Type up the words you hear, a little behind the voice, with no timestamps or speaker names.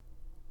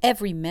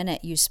Every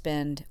minute you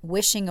spend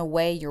wishing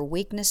away your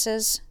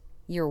weaknesses,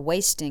 you're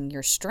wasting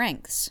your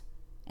strengths.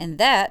 And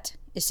that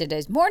is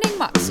today's Morning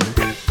Moxie.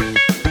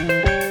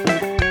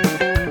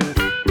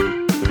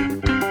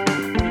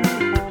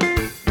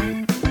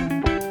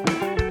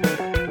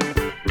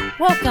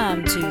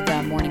 Welcome to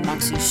the Morning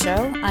Moxie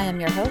Show. I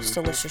am your host,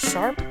 Alicia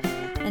Sharp,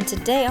 and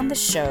today on the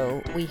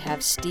show we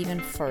have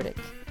Stephen Furtick.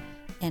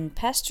 And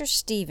Pastor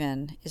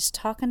Stephen is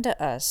talking to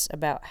us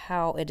about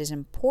how it is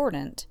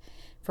important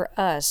for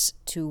us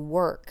to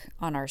work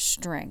on our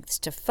strengths,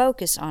 to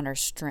focus on our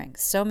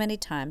strengths. So many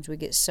times we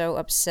get so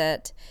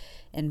upset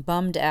and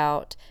bummed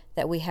out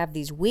that we have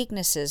these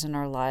weaknesses in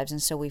our lives,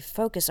 and so we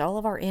focus all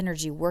of our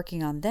energy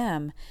working on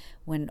them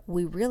when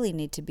we really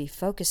need to be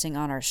focusing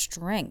on our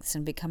strengths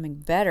and becoming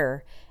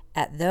better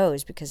at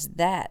those, because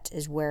that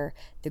is where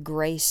the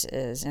grace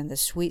is and the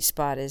sweet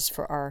spot is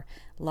for our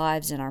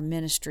lives and our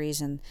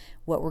ministries and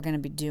what we're going to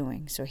be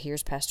doing. So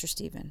here's Pastor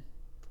Stephen.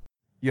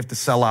 You have to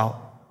sell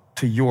out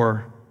to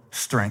your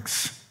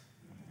strengths.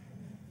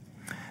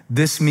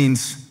 This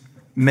means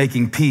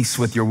making peace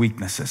with your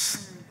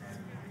weaknesses.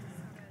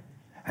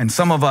 And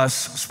some of us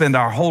spend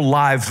our whole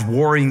lives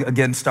warring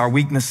against our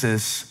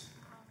weaknesses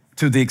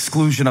to the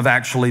exclusion of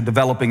actually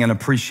developing and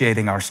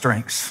appreciating our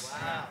strengths.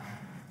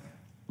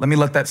 Let me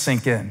let that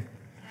sink in.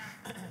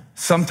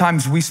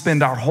 Sometimes we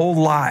spend our whole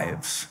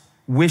lives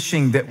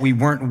wishing that we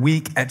weren't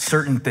weak at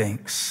certain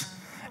things,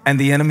 and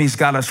the enemy's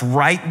got us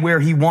right where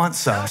he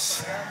wants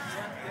us.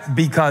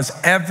 Because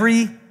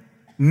every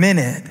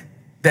minute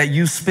that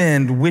you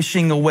spend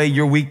wishing away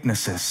your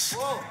weaknesses,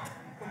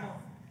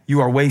 you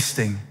are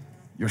wasting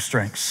your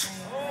strengths.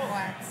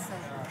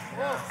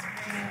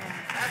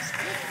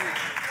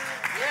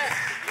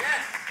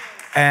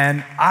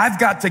 And I've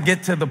got to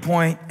get to the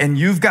point, and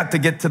you've got to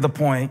get to the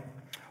point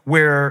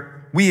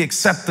where we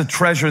accept the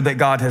treasure that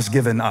God has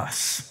given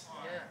us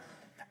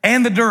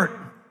and the dirt.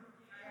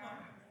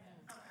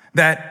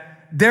 That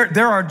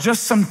there are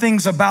just some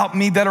things about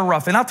me that are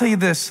rough. And I'll tell you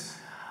this,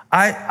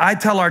 I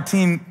tell our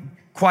team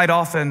quite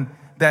often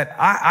that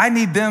I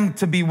need them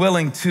to be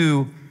willing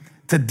to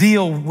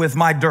deal with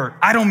my dirt.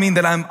 I don't mean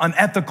that I'm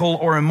unethical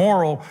or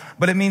immoral,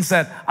 but it means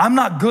that I'm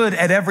not good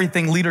at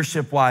everything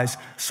leadership-wise.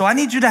 So I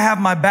need you to have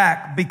my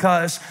back,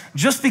 because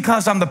just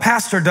because I'm the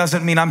pastor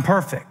doesn't mean I'm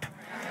perfect.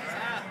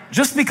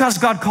 Just because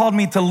God called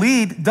me to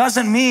lead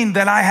doesn't mean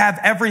that I have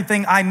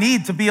everything I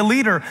need to be a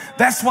leader.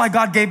 That's why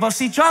God gave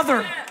us each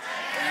other.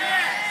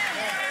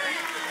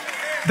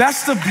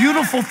 That's the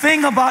beautiful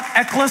thing about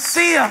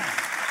ecclesia,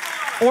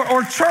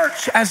 or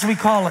church as we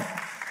call it.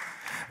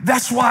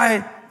 That's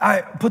why I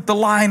put the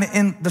line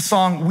in the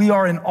song, "We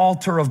are an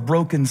altar of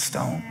broken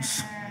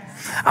stones."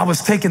 I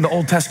was taking the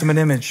Old Testament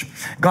image.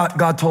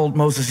 God told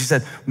Moses, he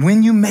said,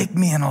 when you make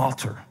me an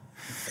altar,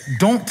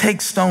 don't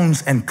take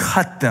stones and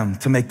cut them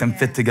to make them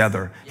fit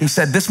together. He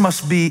said, this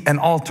must be an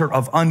altar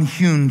of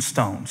unhewn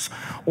stones,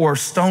 or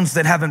stones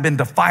that haven't been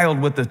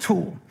defiled with the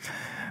tool.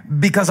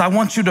 Because I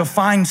want you to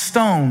find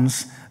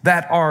stones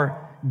that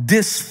are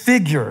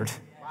disfigured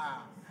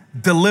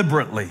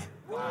deliberately.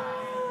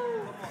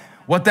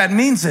 What that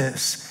means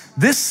is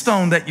this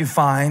stone that you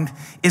find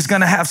is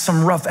going to have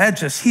some rough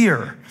edges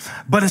here,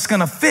 but it's going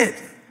to fit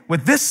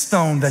with this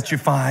stone that you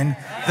find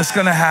that's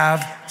going to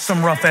have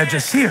some rough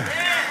edges here.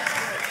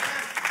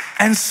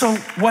 And so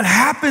what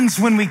happens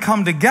when we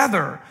come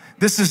together,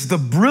 this is the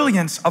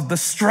brilliance of the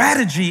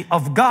strategy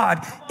of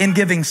God in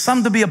giving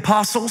some to be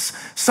apostles,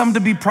 some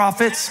to be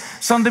prophets,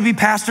 some to be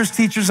pastors,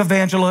 teachers,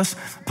 evangelists,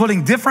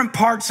 putting different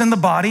parts in the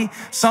body,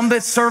 some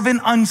that serve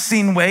in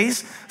unseen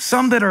ways,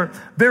 some that are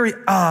very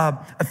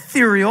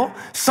ethereal,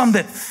 some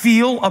that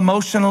feel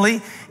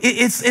emotionally.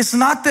 It's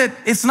not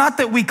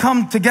that we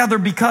come together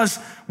because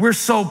we're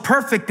so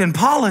perfect and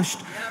polished.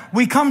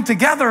 We come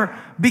together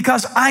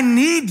because I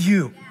need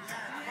you.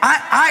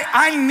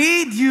 I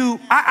need you.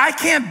 I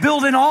can't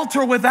build an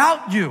altar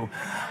without you.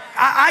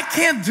 I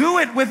can't do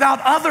it without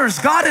others.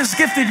 God has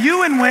gifted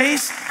you in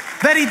ways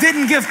that he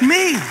didn't gift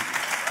me.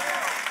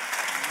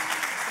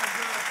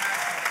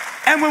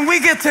 And when we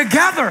get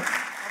together,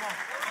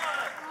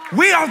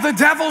 we are the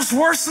devil's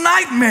worst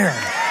nightmare.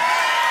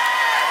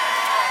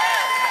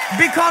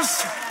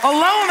 Because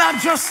alone I'm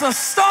just a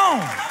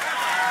stone.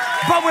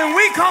 But when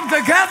we come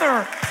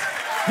together,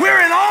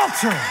 we're an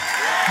altar.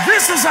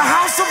 This is a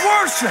house of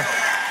worship.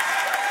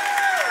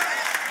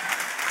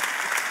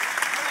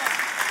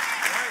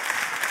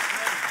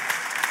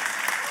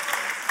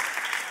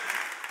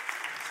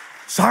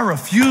 So I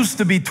refuse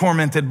to be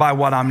tormented by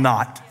what I'm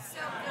not.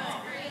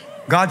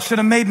 God should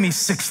have made me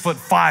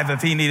 6'5"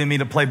 if he needed me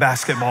to play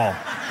basketball.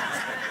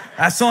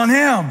 That's on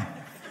him.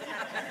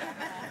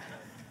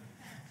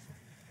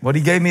 What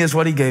he gave me is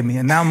what he gave me.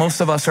 And now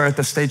most of us are at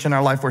the stage in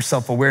our life where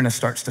self-awareness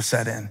starts to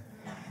set in.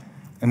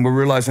 And we're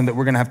realizing that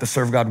we're going to have to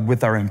serve God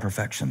with our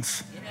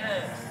imperfections,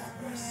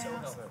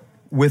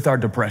 with our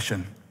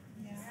depression.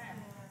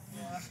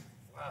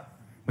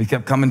 We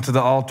kept coming to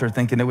the altar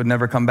thinking it would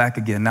never come back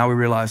again. Now we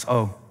realize,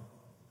 oh,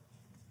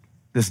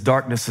 this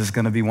darkness is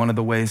going to be one of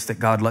the ways that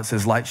God lets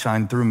his light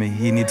shine through me.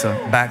 He needs a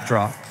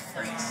backdrop.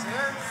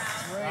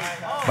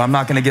 But I'm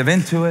not going to give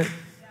into it.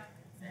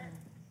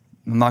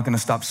 I'm not going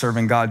to stop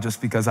serving God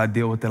just because I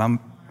deal with it. I'm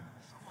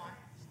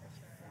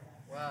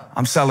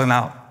selling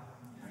out.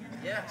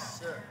 Yes,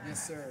 sir.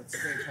 Yes, sir. It's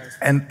great.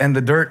 And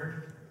the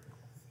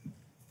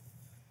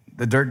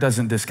dirt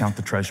doesn't discount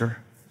the treasure.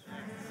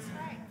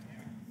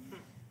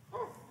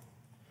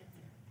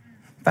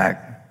 In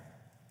fact,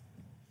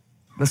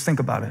 let's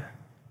think about it.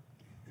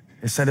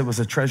 It said it was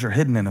a treasure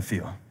hidden in a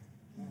field.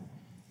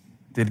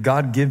 Did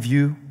God give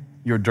you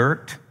your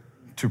dirt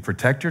to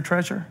protect your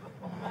treasure?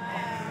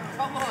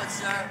 Come on,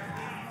 sir.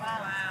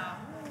 Wow.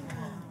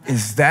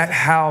 Is that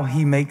how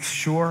he makes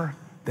sure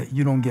that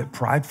you don't get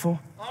prideful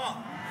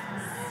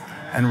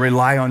and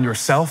rely on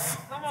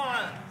yourself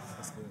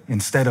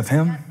instead of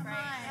him?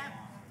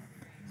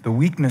 The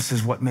weakness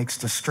is what makes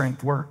the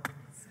strength work.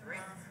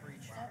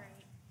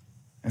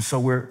 And so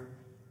we're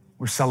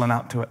selling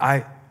out to it.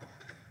 I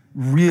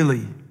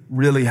really,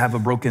 really have a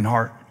broken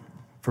heart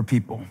for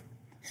people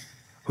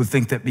who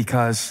think that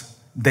because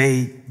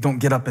they don't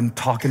get up and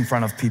talk in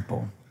front of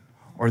people,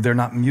 or they're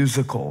not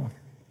musical,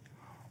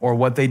 or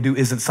what they do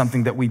isn't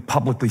something that we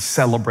publicly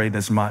celebrate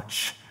as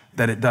much,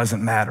 that it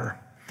doesn't matter.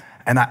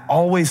 And I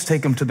always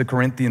take them to the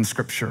Corinthian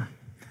scripture.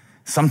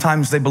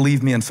 Sometimes they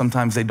believe me and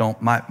sometimes they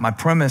don't. My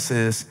premise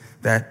is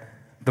that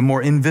the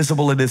more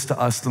invisible it is to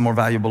us, the more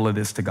valuable it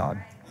is to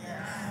God.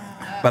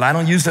 But I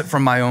don't use it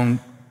from my own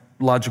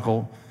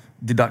logical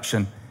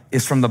deduction.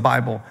 It's from the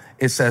Bible.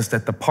 It says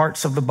that the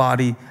parts of the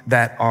body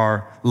that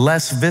are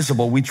less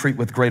visible, we treat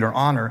with greater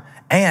honor,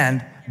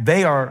 and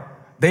they are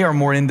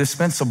more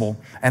indispensable.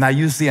 And I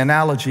use the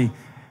analogy,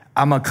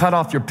 I'm gonna cut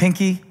off your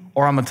pinky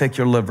or I'm gonna take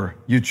your liver.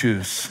 You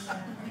choose.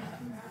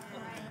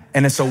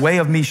 And it's a way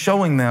of me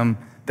showing them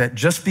that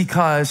just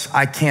because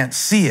I can't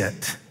see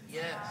it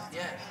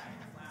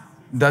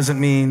doesn't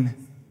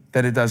mean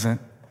that it doesn't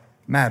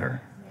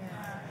matter.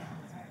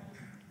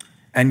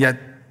 And yet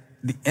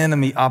the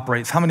enemy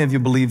operates. How many of you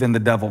believe in the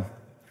devil?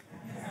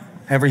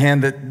 Every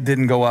hand that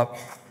didn't go up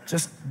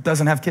just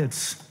doesn't have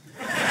kids.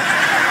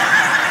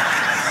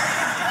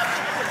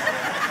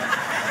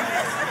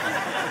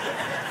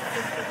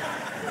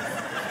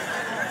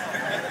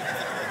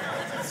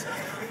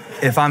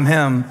 If I'm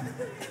him,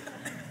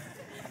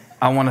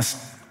 I want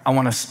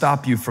to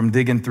stop you from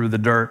digging through the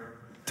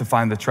dirt to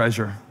find the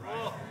treasure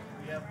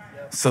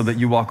so that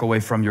you walk away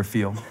from your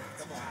field.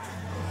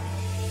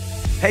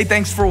 Hey,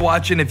 thanks for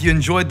watching. If you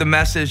enjoyed the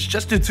message,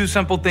 just do 2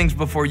 simple things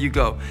before you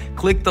go.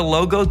 Click the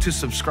logo to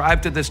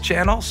subscribe to this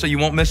channel so you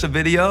won't miss a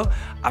video.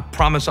 I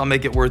promise I'll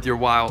make it worth your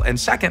while. And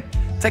second,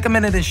 take a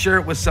minute and share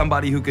it with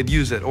somebody who could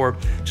use it, or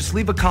just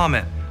leave a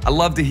comment. I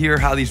love to hear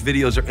how these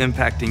videos are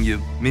impacting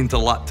you. It means a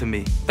lot to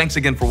me. Thanks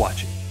again for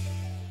watching.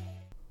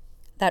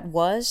 That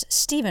was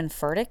Stephen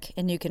Furtick,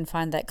 and you can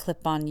find that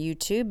clip on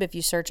YouTube if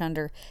you search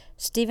under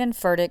Stephen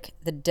Furtick,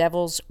 The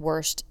Devil's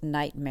Worst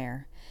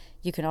Nightmare.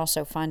 You can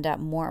also find out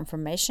more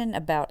information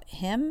about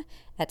him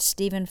at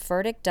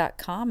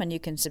stephenfurtick.com, and you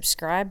can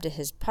subscribe to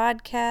his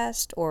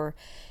podcast, or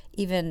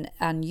even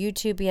on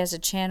YouTube he has a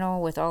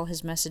channel with all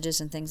his messages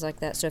and things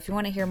like that. So if you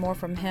want to hear more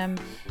from him,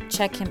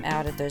 check him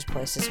out at those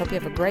places. Hope you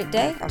have a great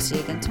day. I'll see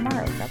you again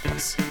tomorrow. God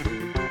bless.